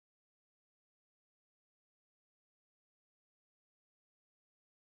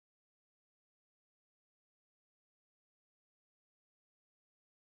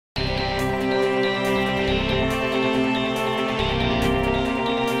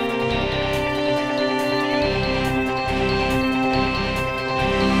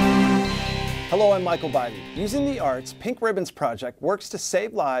I'm Michael Bidey. Using the arts, Pink Ribbons Project works to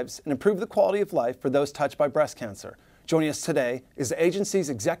save lives and improve the quality of life for those touched by breast cancer. Joining us today is the agency's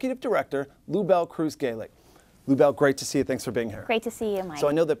Executive Director, Lubell Cruz-Gaelic. Lubell, great to see you. Thanks for being here. Great to see you, Mike. So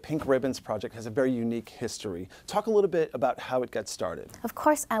I know that Pink Ribbons Project has a very unique history. Talk a little bit about how it got started. Of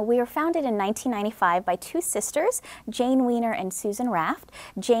course, we were founded in 1995 by two sisters, Jane Weiner and Susan Raft.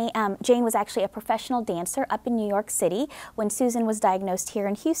 Jane was actually a professional dancer up in New York City when Susan was diagnosed here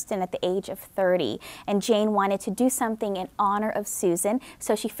in Houston at the age of 30. And Jane wanted to do something in honor of Susan,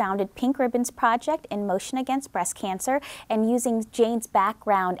 so she founded Pink Ribbons Project in Motion Against Breast Cancer. And using Jane's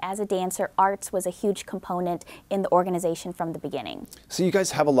background as a dancer, arts was a huge component in the organization from the beginning. So you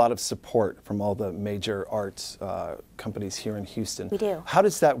guys have a lot of support from all the major arts companies here in Houston. We do. How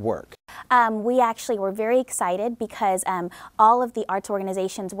does that work? We actually were very excited because all of the arts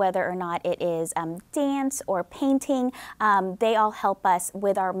organizations, whether or not it is dance or painting, they all help us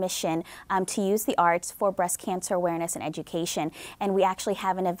with our mission to use the arts for breast cancer awareness and education. And we actually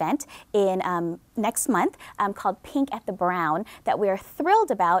have an event in next month called Pink at the Brown that we are thrilled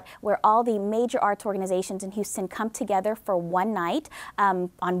about, where all the major arts organizations in Houston come together for one night on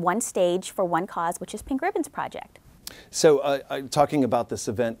one stage for one cause, which is Pink Ribbons Project. So talking about this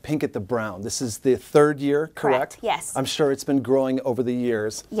event, Pink at the Brown, this is the third year, correct? Yes. I'm sure it's been growing over the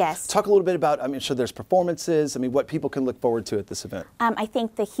years. Yes. Talk a little bit about, I'm sure there's performances, what people can look forward to at this event. I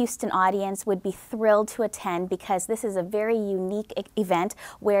think the Houston audience would be thrilled to attend because this is a very unique event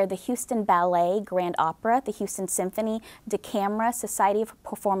where the Houston Ballet, Grand Opera, the Houston Symphony, DeCamera, Society of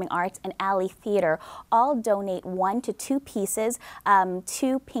Performing Arts, and Alley Theater all donate 1 to 2 pieces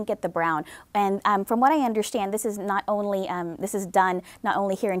to Pink at the Brown. And from what I understand, this is this is done not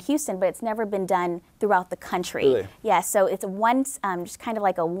only here in Houston, but it's never been done throughout the country. Really? Yeah, so it's just kind of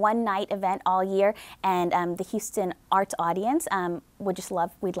like a one-night event all year, and the Houston arts audience we'd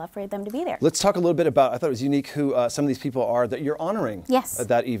love for them to be there. Let's talk a little bit about, I thought it was unique who some of these people are that you're honoring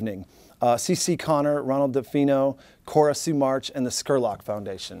that evening. C.C. Connor, Ronald DeFino, Cora Sue March, and the Scurlock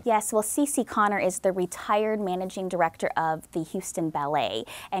Foundation. Yes, well, C.C. Connor is the retired managing director of the Houston Ballet,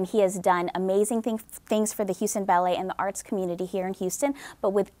 and he has done amazing things for the Houston Ballet and the arts community here in Houston, but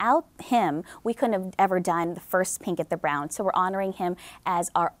without him, we couldn't have ever done the first Pink at the Brown, so we're honoring him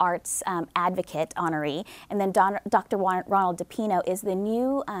as our arts advocate honoree. And then Dr. Ronald DePino is the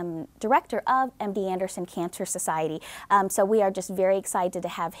new director of MD Anderson Cancer Society, so we are just very excited to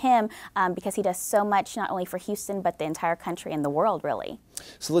have him because he does so much not only for Houston, but the entire country and the world, really.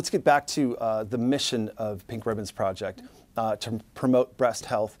 So let's get back to the mission of Pink Ribbons Project, to promote breast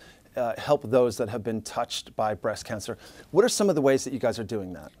health, help those that have been touched by breast cancer. What are some of the ways that you guys are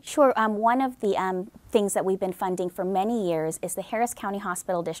doing that? Sure. One of the things that we've been funding for many years is the Harris County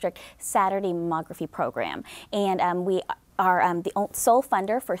Hospital District Saturday Mammography Program. And we are the sole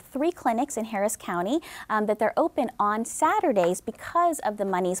funder for 3 clinics in Harris County that they're open on Saturdays because of the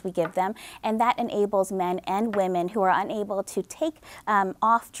monies we give them, and that enables men and women who are unable to take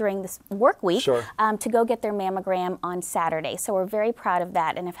off during this work week to go get their mammogram on Saturday. So we're very proud of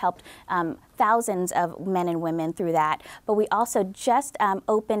that and have helped thousands of men and women through that. But we also just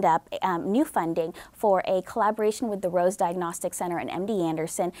opened up new funding for a collaboration with the Rose Diagnostic Center and MD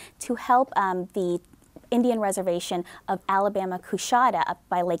Anderson to help the Indian Reservation of Alabama Coushatta up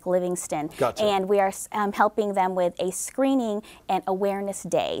by Lake Livingston. Gotcha. And we are helping them with a screening and awareness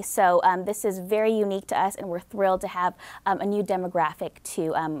day. So this is very unique to us, and we're thrilled to have a new demographic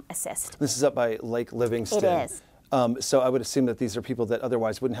to assist. This is up by Lake Livingston. It is. So I would assume that these are people that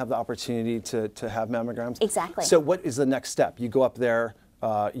otherwise wouldn't have the opportunity to have mammograms? Exactly. So what is the next step? You go up there,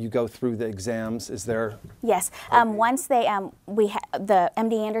 you go through the exams. Is there? Yes. Once they, the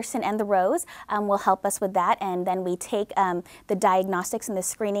MD Anderson and the Rose will help us with that, and then we take the diagnostics and the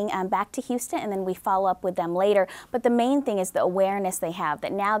screening back to Houston, and then we follow up with them later. But the main thing is the awareness they have,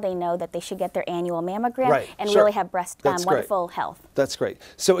 that now they know that they should get their annual mammogram and really have breast wonderful health. That's great.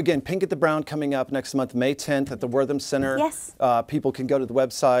 So again, Pink at the Brown coming up next month, May 10th at the Wortham Center. Yes. People can go to the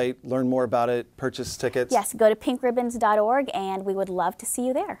website, learn more about it, purchase tickets. Yes, go to pinkribbons.org, and we would love to see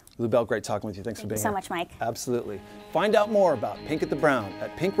you there. Lubell, great talking with you. Thanks for being here. Thank you so much, Mike. Absolutely. Find out more about Pink at the Brown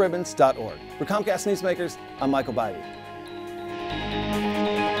at pinkribbons.org. For Comcast Newsmakers, I'm Michael Bidey.